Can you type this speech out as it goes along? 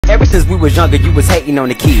Ever since we was younger, you was hating on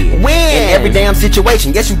the kid. When? In every damn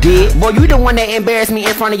situation, yes you did. Boy, you the one that embarrassed me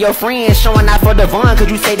in front of your friends, showing out for Devon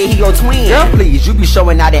cause you say that he your twin. Girl, please, you be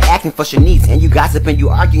showing out and acting for Shanice, and you gossip and you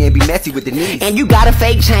argue and be messy with Denise. And you got a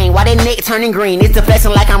fake chain, why that neck turning green? It's a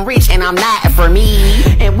flexing like I'm rich and I'm not for me.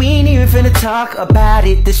 And we ain't even finna talk about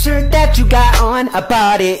it. The shirt that you got on, I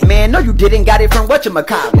bought it. Man, no you didn't, got it from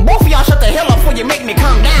whatchamacallit. Both of y'all shut the hell up before you make me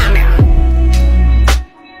calm down now.